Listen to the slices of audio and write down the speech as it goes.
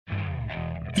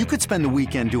You could spend the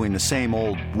weekend doing the same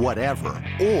old whatever,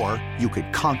 or you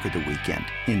could conquer the weekend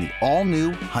in the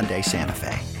all-new Hyundai Santa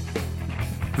Fe.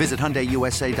 Visit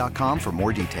HyundaiUSA.com for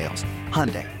more details.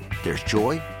 Hyundai, there's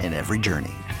joy in every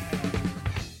journey.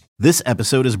 This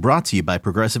episode is brought to you by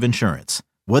Progressive Insurance.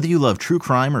 Whether you love true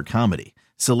crime or comedy,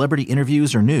 celebrity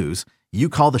interviews or news, you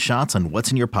call the shots on what's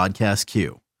in your podcast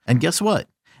queue. And guess what?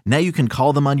 Now you can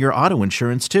call them on your auto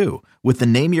insurance too with the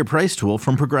Name Your Price tool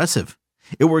from Progressive.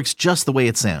 It works just the way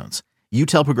it sounds. You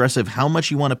tell Progressive how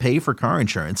much you want to pay for car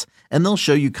insurance, and they'll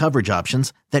show you coverage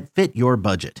options that fit your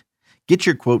budget. Get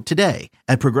your quote today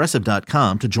at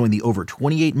Progressive.com to join the over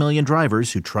 28 million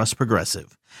drivers who trust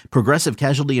Progressive. Progressive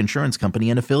Casualty Insurance Company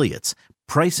and Affiliates.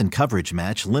 Price and coverage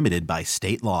match limited by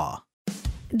state law.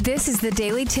 This is the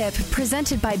Daily Tip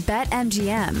presented by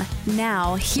BetMGM.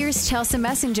 Now, here's Chelsea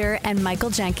Messenger and Michael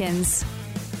Jenkins.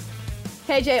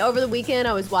 KJ, over the weekend,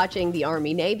 I was watching the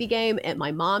Army-Navy game at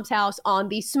my mom's house on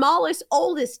the smallest,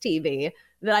 oldest TV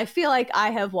that I feel like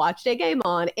I have watched a game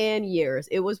on in years.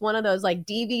 It was one of those like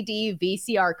DVD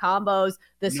VCR combos.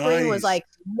 The screen was like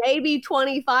maybe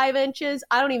 25 inches.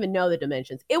 I don't even know the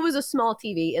dimensions. It was a small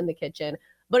TV in the kitchen.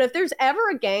 But if there's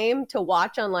ever a game to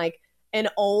watch on like an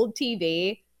old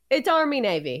TV, it's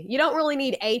Army-Navy. You don't really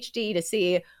need HD to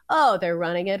see, oh, they're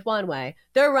running it one way.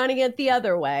 They're running it the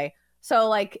other way. So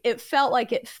like it felt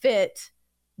like it fit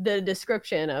the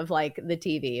description of like the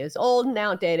TV. It's old and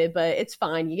outdated, but it's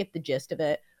fine. You get the gist of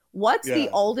it. What's the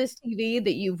oldest TV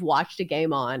that you've watched a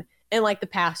game on in like the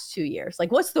past 2 years?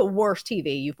 Like what's the worst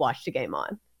TV you've watched a game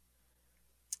on?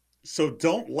 So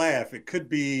don't laugh. It could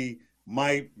be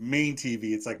my main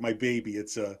TV. It's like my baby.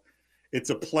 It's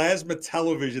a plasma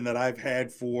television that I've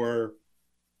had for,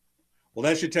 well,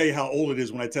 that should tell you how old it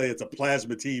is when I tell you it's a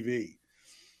plasma TV.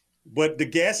 But the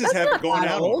gases haven't gone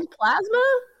out. Old plasma?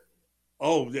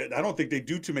 Oh, I don't think they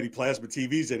do too many plasma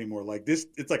TVs anymore. Like this,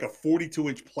 it's like a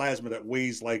 42-inch plasma that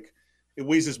weighs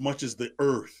as much as the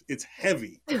Earth. It's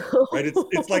heavy, right?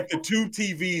 It's like the tube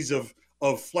TVs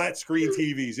of flat screen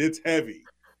TVs. It's heavy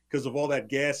because of all that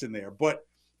gas in there. But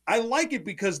I like it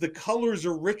because the colors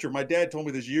are richer. My dad told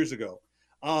me this years ago.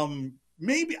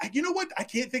 Maybe, you know what? I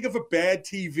can't think of a bad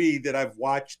TV that I've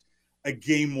watched a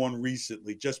game on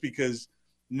recently, just because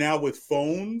now with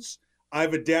phones,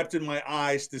 I've adapted my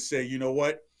eyes to say, you know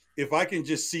what? If I can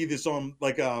just see this on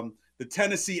like the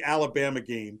Tennessee-Alabama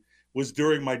game was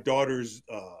during my daughter's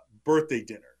birthday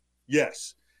dinner.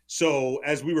 Yes. So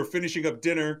as we were finishing up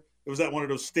dinner, it was at one of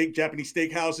those Japanese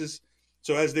steakhouses.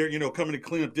 So as they're, coming to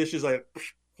clean up dishes, I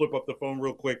flip up the phone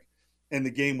real quick and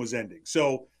the game was ending.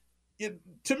 So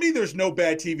to me, there's no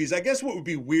bad TVs. I guess what would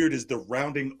be weird is the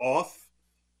rounding off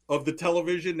of the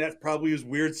television. That probably is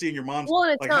weird seeing your mom's. Well,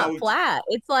 it's like not flat.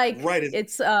 It's like,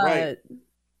 right.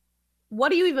 What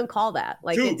do you even call that?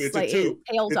 Like tube. It's like a tube.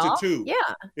 It tails it's off? A tube. Yeah.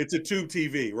 It's a tube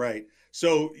TV, right?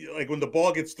 So like when the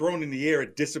ball gets thrown in the air,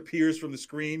 it disappears from the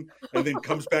screen and then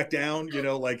comes back down,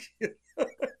 like.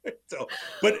 So,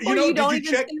 but you don't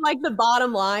even see like the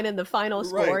bottom line and the final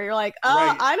score. Right. You're like,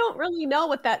 I don't really know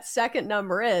what that second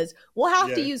number is. We'll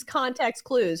have to use context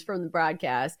clues from the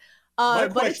broadcast.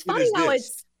 But it's funny how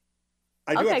it's.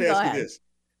 I do have to ask you this.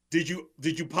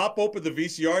 Did you pop open the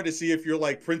VCR to see if your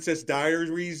like Princess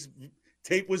Diaries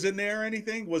tape was in there or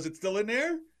anything? Was it still in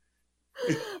there?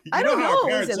 I don't know how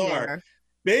parents are. There.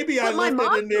 Maybe I left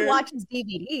it in there. My mom watches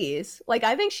DVDs. Like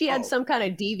I think she had some kind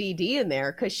of DVD in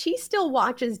there because she still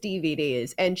watches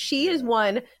DVDs, and she is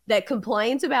one that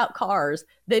complains about cars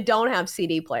that don't have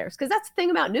CD players. Because that's the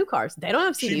thing about new cars; they don't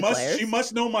have CD players. She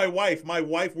must know my wife. My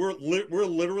wife, we're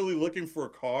literally looking for a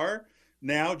car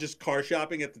now, just car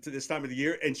shopping at this time of the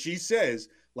year, and she says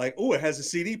like, "Oh, it has a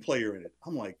CD player in it."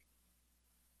 I'm like.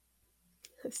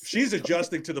 She's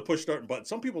adjusting to the push start button.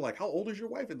 Some people are like, how old is your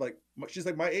wife? And like, she's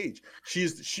like my age.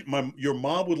 Your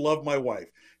mom would love my wife.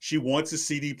 She wants a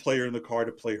CD player in the car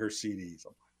to play her CDs.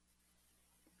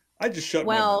 I just shut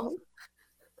my mouth.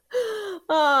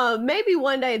 Maybe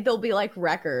one day there'll be like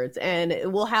records and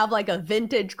we'll have like a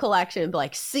vintage collection.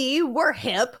 Like, see, we're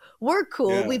hip. We're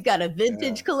cool. Yeah. We've got a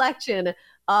vintage collection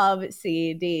of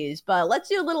CDs. But let's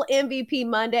do a little MVP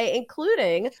Monday,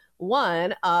 including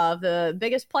one of the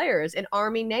biggest players in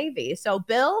Army-Navy. So,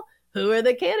 Bill, who are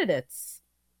the candidates?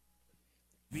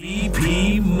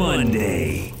 VP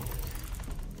Monday.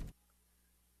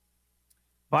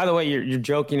 By the way, you're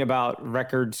joking about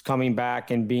records coming back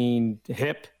and being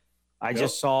hip. I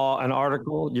just saw an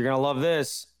article. You're going to love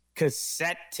this.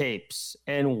 Cassette tapes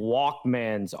and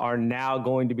Walkmans are now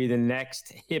going to be the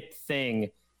next hip thing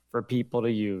for people to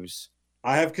use.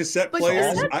 I have cassette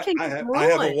players. I have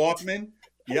a Walkman.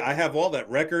 Yeah, I have all that,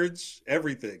 records,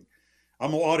 everything.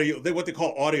 I'm an audio, what they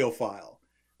call audiophile,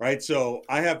 right? So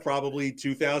I have probably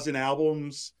 2,000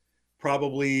 albums,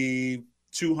 probably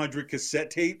 200 cassette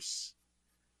tapes.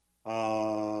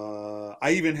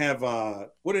 I even have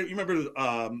what do you remember?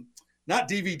 Not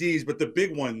DVDs, but the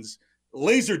big ones,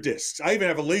 laser discs. I even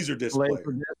have a laser disc player.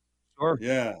 Sure.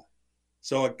 Yeah.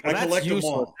 So I collect them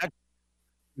all.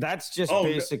 That's just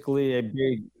basically a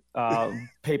big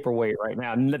paperweight right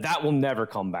now. That will never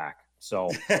come back. So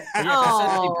it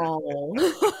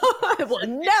will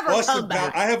never come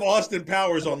back. I have Austin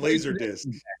Powers on Laserdisc.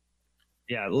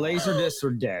 Yeah, Laserdiscs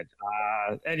are dead.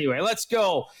 Anyway, let's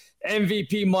go.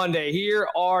 MVP Monday. Here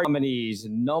are nominees.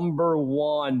 Number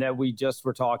one that we just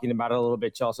were talking about a little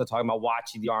bit, Chelsea, talking about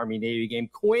watching the Army-Navy game.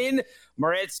 Quinn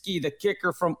Maretsky, the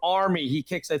kicker from Army. He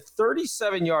kicks a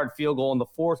 37-yard field goal in the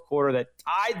fourth quarter that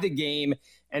tied the game,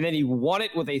 and then he won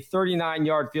it with a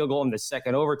 39-yard field goal in the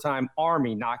second overtime.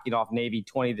 Army knocking off Navy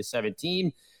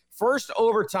 20-17. First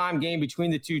overtime game between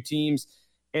the two teams,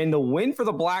 and the win for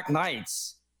the Black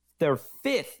Knights. They're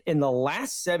fifth in the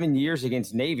last 7 years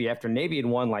against Navy after Navy had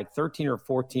won like 13 or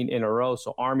 14 in a row.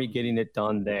 So Army getting it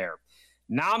done there.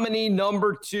 Nominee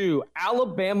number two,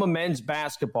 Alabama men's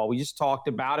basketball. We just talked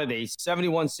about it. A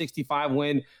 71-65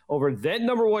 win over then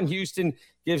number one Houston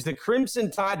gives the Crimson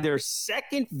Tide their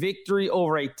second victory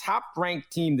over a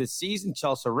top-ranked team this season.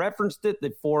 Chelsea referenced it,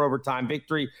 the 4 overtime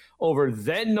victory over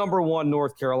then number one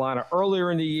North Carolina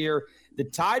earlier in the year. The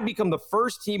Tide become the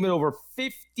first team in over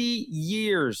 50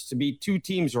 years to be two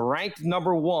teams ranked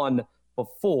number one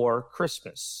before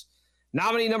Christmas.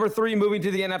 Nominee number three, moving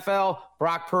to the NFL,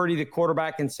 Brock Purdy, the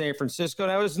quarterback in San Francisco.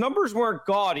 Now, his numbers weren't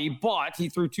gaudy, but he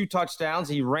threw 2 touchdowns.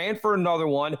 He ran for another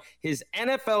one. His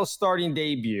NFL starting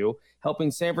debut,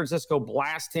 helping San Francisco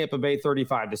blast Tampa Bay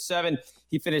 35-7.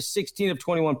 He finished 16 of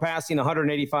 21 passing,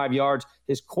 185 yards.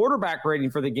 His quarterback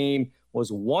rating for the game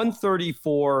was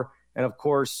 134. And, of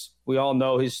course, we all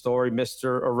know his story,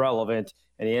 Mr. Irrelevant,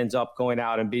 and he ends up going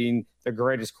out and being the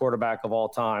greatest quarterback of all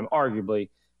time, arguably,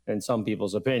 in some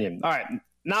people's opinion. All right,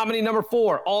 nominee number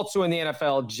 4, also in the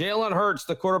NFL, Jalen Hurts,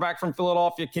 the quarterback from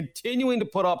Philadelphia, continuing to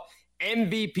put up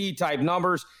MVP-type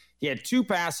numbers. He had 2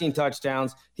 passing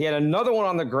touchdowns. He had another one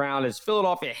on the ground as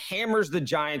Philadelphia hammers the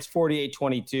Giants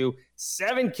 48-22,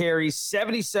 7 carries,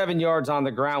 77 yards on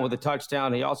the ground with a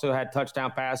touchdown. He also had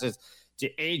touchdown passes to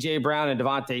A.J. Brown and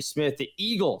Devontae Smith. The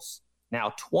Eagles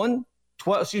now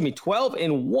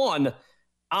 12-1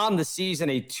 on the season,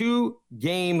 a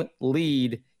 2-game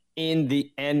lead in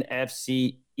the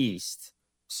NFC East.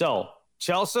 So,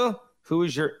 Chelsea, who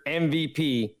is your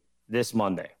MVP this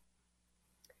Monday?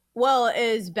 Well,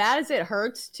 as bad as it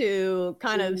hurts to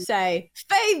kind of say,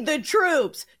 fade the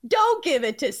troops, don't give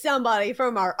it to somebody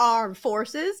from our armed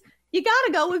forces, you got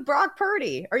to go with Brock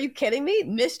Purdy. Are you kidding me?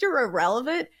 Mr.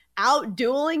 Irrelevant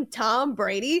out-dueling Tom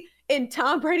Brady in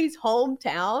Tom Brady's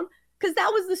hometown? Because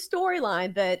that was the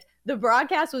storyline that the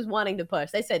broadcast was wanting to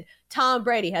push. They said Tom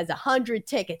Brady has 100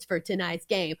 tickets for tonight's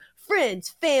game. Friends,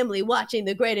 family watching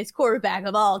the greatest quarterback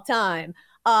of all time.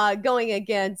 Going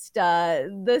against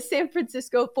the San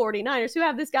Francisco 49ers, who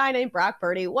have this guy named Brock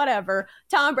Purdy, whatever.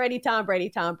 Tom Brady.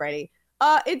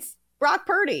 It's Brock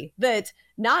Purdy that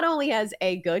not only has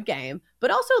a good game, but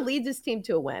also leads his team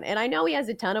to a win. And I know he has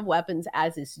a ton of weapons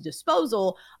at his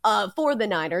disposal for the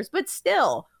Niners, but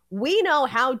still, we know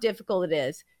how difficult it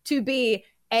is to be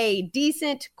a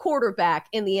decent quarterback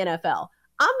in the NFL.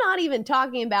 I'm not even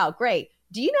talking about great.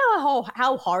 Do you know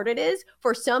how hard it is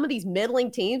for some of these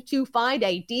middling teams to find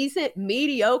a decent,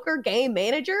 mediocre game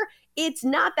manager? It's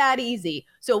not that easy.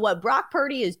 So what Brock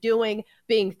Purdy is doing,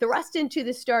 being thrust into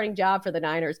the starting job for the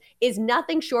Niners, is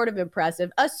nothing short of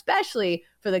impressive, especially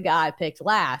for the guy picked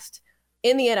last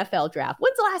in the NFL draft.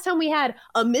 When's the last time we had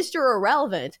a Mr.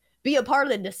 Irrelevant be a part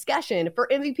of the discussion for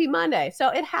MVP Monday? So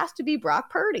it has to be Brock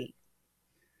Purdy.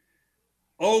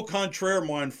 Au contraire,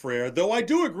 mon frere. Though I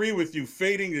do agree with you,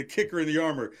 fading the kicker in the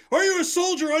armor. Are you a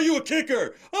soldier? Are you a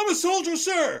kicker? I'm a soldier,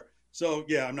 sir. So,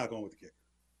 yeah, I'm not going with the kicker.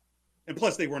 And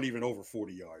plus, they weren't even over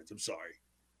 40 yards. I'm sorry.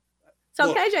 So,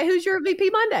 look, KJ, who's your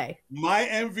MVP Monday? My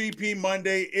MVP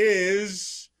Monday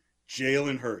is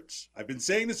Jalen Hurts. I've been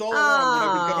saying this all along when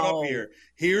I've been coming up here.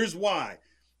 Here's why.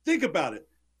 Think about it.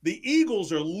 The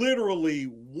Eagles are literally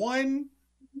one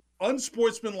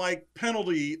unsportsmanlike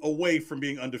penalty away from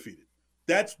being undefeated.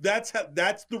 That's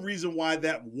the reason why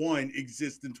that one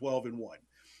exists in 12-1.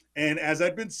 And as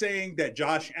I've been saying, that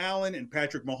Josh Allen and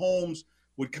Patrick Mahomes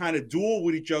would kind of duel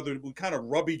with each other, would kind of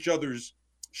rub each other's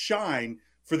shine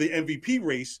for the MVP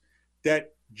race,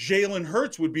 that Jalen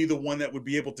Hurts would be the one that would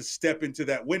be able to step into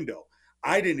that window.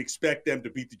 I didn't expect them to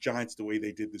beat the Giants the way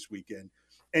they did this weekend.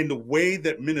 And the way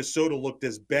that Minnesota looked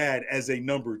as bad as a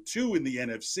number 2 in the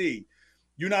NFC,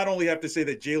 you not only have to say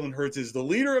that Jalen Hurts is the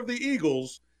leader of the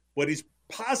Eagles, but he's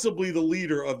possibly the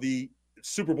leader of the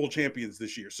Super Bowl champions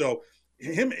this year. So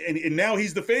him, and now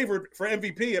he's the favorite for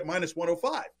MVP at minus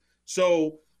 105.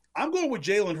 So I'm going with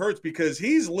Jalen Hurts because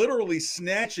he's literally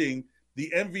snatching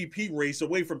the MVP race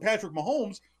away from Patrick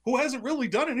Mahomes, who hasn't really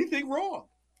done anything wrong.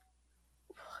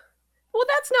 Well,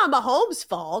 that's not Mahomes'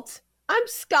 fault. I'm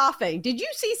scoffing. Did you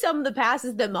see some of the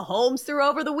passes that Mahomes threw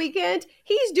over the weekend?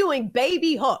 He's doing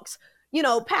baby hooks,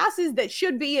 passes that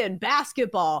should be in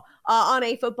basketball on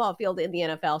a football field in the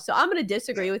NFL. So I'm going to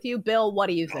disagree with you. Bill, what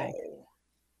do you think?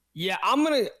 Yeah,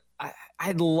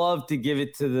 I'd love to give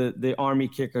it to the Army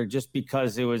kicker just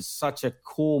because it was such a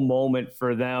cool moment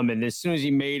for them. And as soon as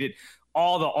he made it,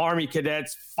 all the Army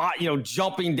cadets,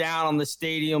 jumping down on the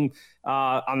stadium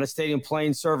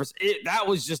playing service. That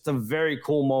was just a very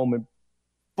cool moment.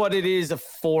 But it is a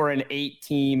 4-8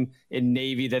 team in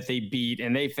Navy that they beat,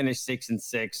 and they finished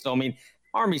 6-6. So I mean,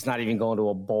 Army's not even going to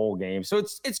a bowl game. So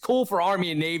it's cool for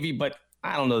Army and Navy, but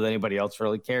I don't know that anybody else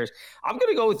really cares. I'm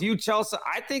going to go with you, Chelsea.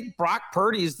 I think Brock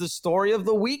Purdy is the story of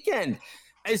the weekend.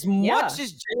 As much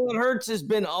as Jalen Hurts has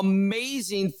been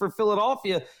amazing for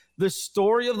Philadelphia, the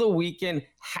story of the weekend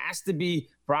has to be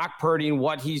Brock Purdy and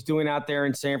what he's doing out there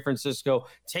in San Francisco,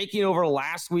 taking over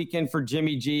last weekend for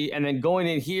Jimmy G, and then going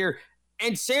in here.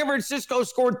 And San Francisco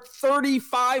scored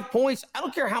 35 points. I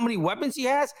don't care how many weapons he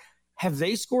has. Have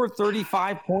they scored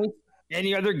 35 points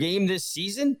any other game this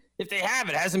season? If they have,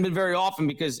 it hasn't been very often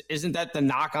because isn't that the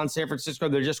knock on San Francisco?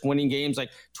 They're just winning games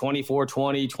like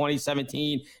 24-20,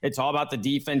 2017. It's all about the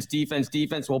defense.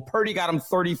 Well, Purdy got him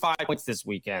 35 points this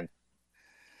weekend.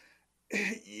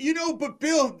 But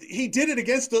Bill, he did it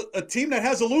against a team that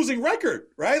has a losing record,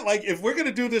 right? Like, if we're going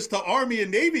to do this to Army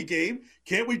and Navy game,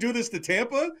 can't we do this to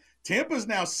Tampa? Tampa's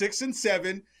now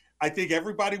 6-7. I think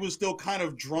everybody was still kind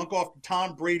of drunk off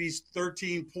Tom Brady's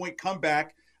 13-point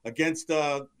comeback against,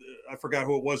 I forgot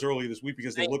who it was earlier this week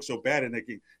because they looked so bad in that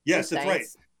game. Yes, that's right.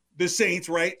 The Saints,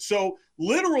 right? So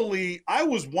literally, I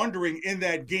was wondering in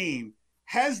that game,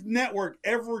 has Network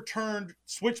ever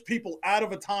switched people out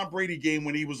of a Tom Brady game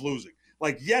when he was losing?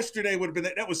 Like yesterday would have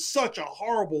been that was such a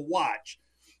horrible watch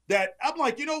that I'm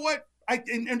like, you know what? I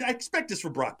expect this for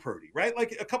Brock Purdy, right?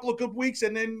 Like a couple of good weeks,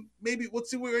 and then maybe let's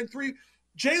see, we're in 3.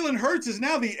 Jalen Hurts is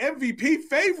now the MVP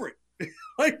favorite.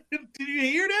 Like, did you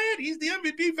hear that? He's the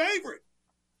MVP favorite.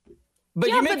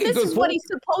 But this is what he's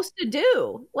supposed to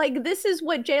do. Like, this is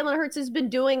what Jalen Hurts has been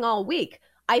doing all week.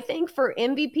 I think for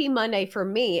MVP Monday, for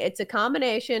me, it's a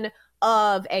combination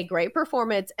of a great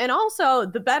performance and also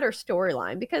the better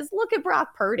storyline. Because look at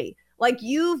Brock Purdy. Like,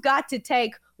 you've got to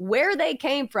take where they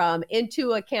came from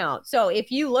into account. So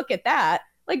if you look at that,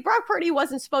 like, Brock Purdy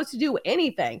wasn't supposed to do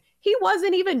anything. He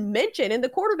wasn't even mentioned in the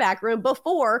quarterback room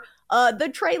before the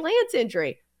Trey Lance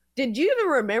injury. Did you even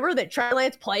remember that Trey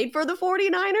Lance played for the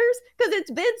 49ers? Because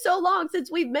it's been so long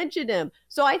since we've mentioned him.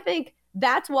 So I think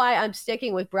that's why I'm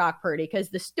sticking with Brock Purdy, because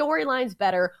the storyline's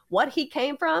better. What he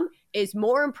came from is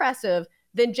more impressive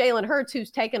than Jalen Hurts,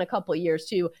 who's taken a couple of years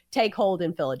to take hold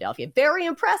in Philadelphia. Very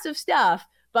impressive stuff,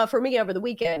 but for me over the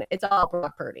weekend, it's all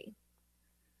Brock Purdy.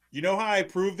 You know how I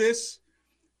prove this?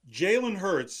 Jalen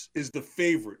Hurts is the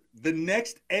favorite. The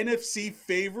next NFC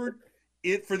favorite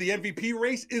for the MVP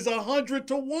race is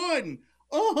 100-1.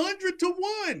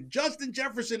 100-1. Justin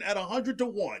Jefferson at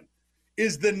 100-1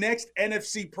 is the next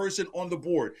NFC person on the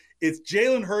board. It's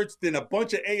Jalen Hurts, then a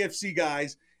bunch of AFC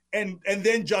guys, and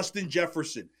then Justin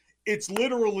Jefferson. It's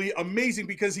literally amazing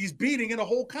because he's beating in a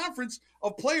whole conference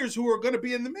of players who are going to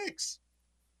be in the mix.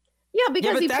 Yeah,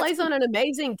 because he plays on an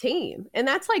amazing team. And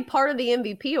that's like part of the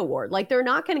MVP award. Like, they're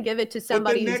not going to give it to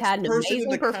somebody who's had an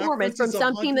amazing performance from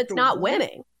some team that's not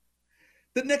winning.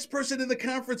 The next person in the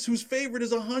conference whose favorite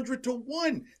is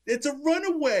 100-1. It's a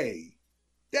runaway.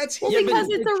 That's because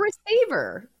it's a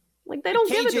receiver. Like, they don't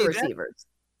give it to receivers.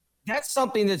 That's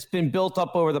something that's been built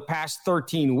up over the past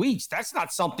 13 weeks. That's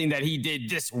not something that he did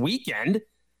this weekend.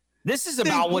 This is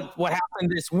about what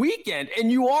happened this weekend. And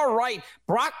you are right.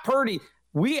 Brock Purdy,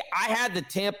 I had the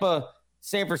Tampa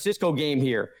San Francisco game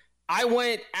here. I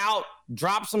went out,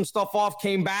 dropped some stuff off,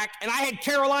 came back, and I had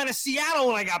Carolina Seattle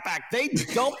when I got back. They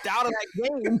jumped out of that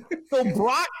game. So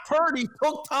Brock Purdy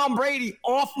took Tom Brady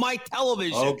off my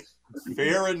television. Okay.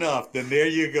 Fair enough. Then there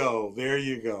you go. There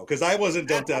you go. Because I wasn't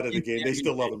dumped out of the game. They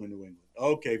still love him in New England.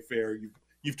 Okay, fair.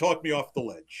 You've talked me off the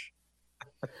ledge.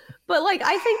 But, like,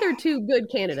 I think they're two good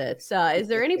candidates. Is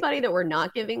there anybody that we're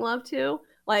not giving love to?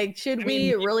 Like, should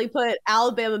we really put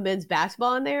Alabama men's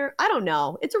basketball in there? I don't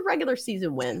know. It's a regular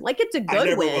season win. Like, it's a good I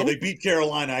never win. will. They beat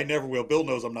Carolina. I never will. Bill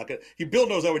knows I'm not going to. Bill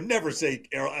knows I would never say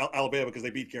Alabama because they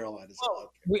beat Carolina.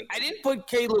 Well, I didn't put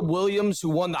Caleb Williams, who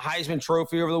won the Heisman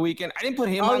Trophy over the weekend. I didn't put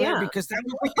him on there because that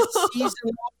was like a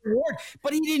season-long award.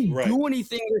 But he didn't do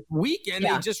anything this weekend.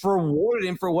 They just rewarded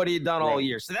him for what he had done all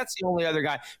year. So that's the only other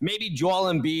guy. Maybe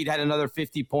Joel Embiid had another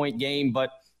 50-point game, but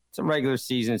it's a regular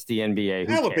season. It's the NBA.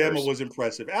 Alabama was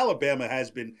impressive. Alabama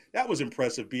that was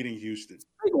impressive beating Houston.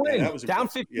 Big win. Yeah, that was down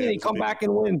 15, they come back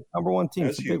and win. Number one team.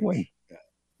 It's a big win.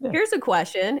 Yeah. Here's a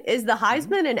question. Is the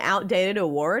Heisman an outdated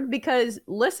award? Because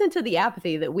listen to the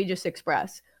apathy that we just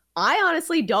expressed. I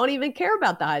honestly don't even care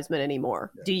about the Heisman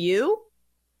anymore. Do you?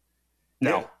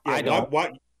 No, I don't.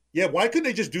 Why couldn't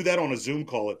they just do that on a Zoom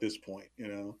call at this point,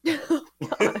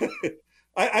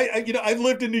 I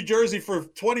lived in New Jersey for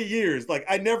 20 years. Like,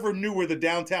 I never knew where the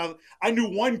downtown – I knew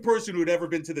one person who had ever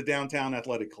been to the downtown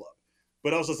athletic club.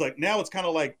 But I was just like, now it's kind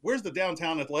of like, where's the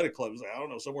downtown athletic club? It's like, I don't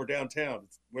know, somewhere downtown.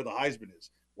 It's where the Heisman is.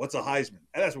 What's a Heisman?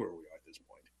 And that's where we are at this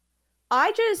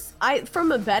point.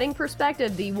 From a betting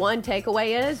perspective, the one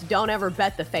takeaway is don't ever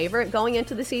bet the favorite going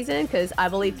into the season, because I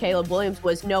believe Caleb Williams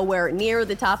was nowhere near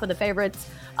the top of the favorites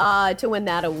to win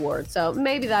that award. So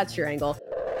maybe that's your angle.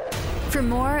 For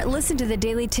more, listen to the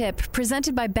Daily Tip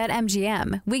presented by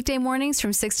BetMGM. Weekday mornings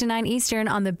from 6 to 9 Eastern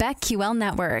on the BetQL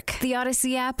network, the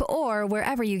Odyssey app, or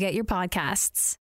wherever you get your podcasts.